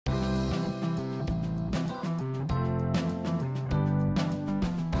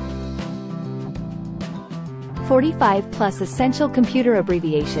45 plus essential computer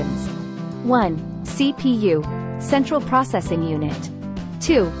abbreviations. 1. CPU, Central Processing Unit.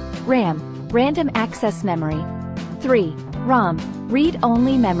 2. RAM, Random Access Memory. 3. ROM,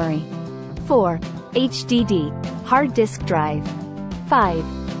 Read-Only Memory. 4. HDD, Hard Disk Drive. 5.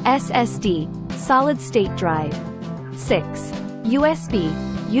 SSD, Solid State Drive. 6. USB,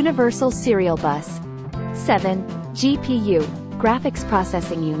 Universal Serial Bus. 7. GPU, Graphics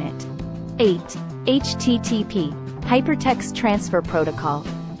Processing Unit. 8. HTTP, Hypertext Transfer Protocol.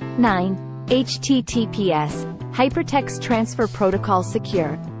 9. HTTPS, Hypertext Transfer Protocol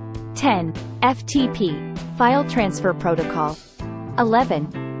Secure. 10. FTP, File Transfer Protocol.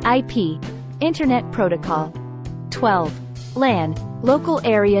 11. IP, Internet Protocol. 12. LAN, Local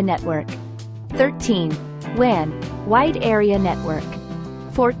Area Network. 13. WAN, Wide Area Network.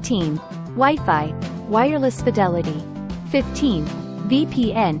 14. Wi-Fi, Wireless Fidelity. 15.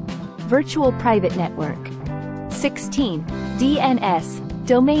 VPN, Virtual Private Network. 16. DNS,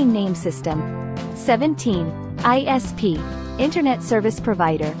 Domain Name System. 17. ISP, Internet Service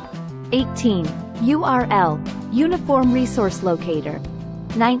Provider. 18. URL, Uniform Resource Locator.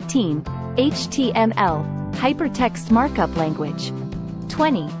 19. HTML, Hypertext Markup Language.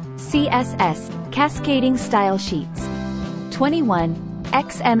 20. CSS, Cascading Style Sheets. 21.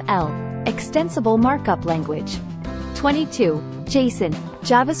 XML, Extensible Markup Language. 22. JSON,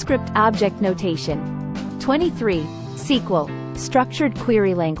 JavaScript Object Notation. 23. SQL, Structured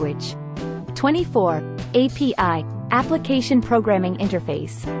Query Language. 24. API, Application Programming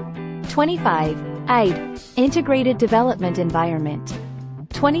Interface. 25. IDE, Integrated Development Environment.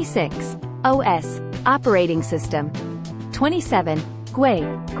 26. OS, Operating System. 27. GUI,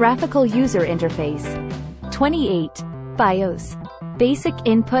 Graphical User Interface. 28. BIOS, Basic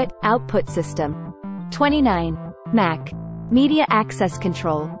Input-Output System. 29. Mac, Media Access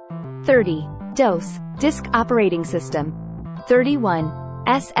Control. 30. DOS, Disk Operating System. 31.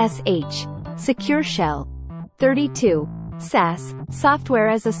 SSH, Secure Shell. 32. SaaS, Software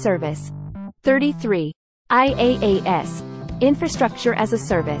as a Service. 33. IaaS, Infrastructure as a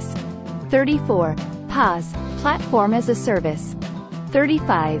Service. 34. PaaS, Platform as a Service.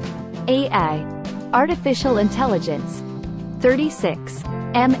 35. AI, Artificial Intelligence. 36.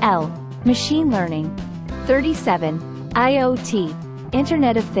 ML, Machine Learning. 37. IoT,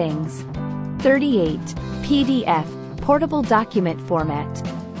 Internet of Things. 38. PDF, Portable Document Format.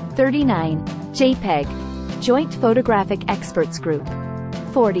 39. JPEG, Joint Photographic Experts Group.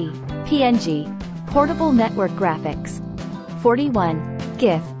 40. PNG, Portable Network Graphics. 41.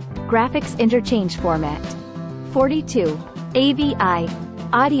 GIF, Graphics Interchange Format. 42. AVI,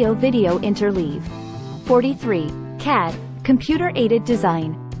 Audio Video Interleave. 43. CAD, Computer Aided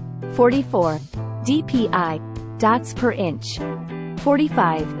Design. 44. DPI, Dots per Inch.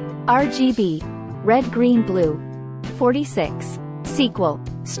 45. RGB, Red Green Blue. 46.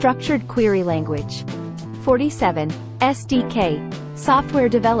 SQL, Structured Query Language. 47. SDK, Software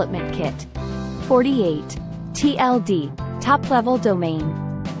Development Kit. 48. TLD, Top Level Domain.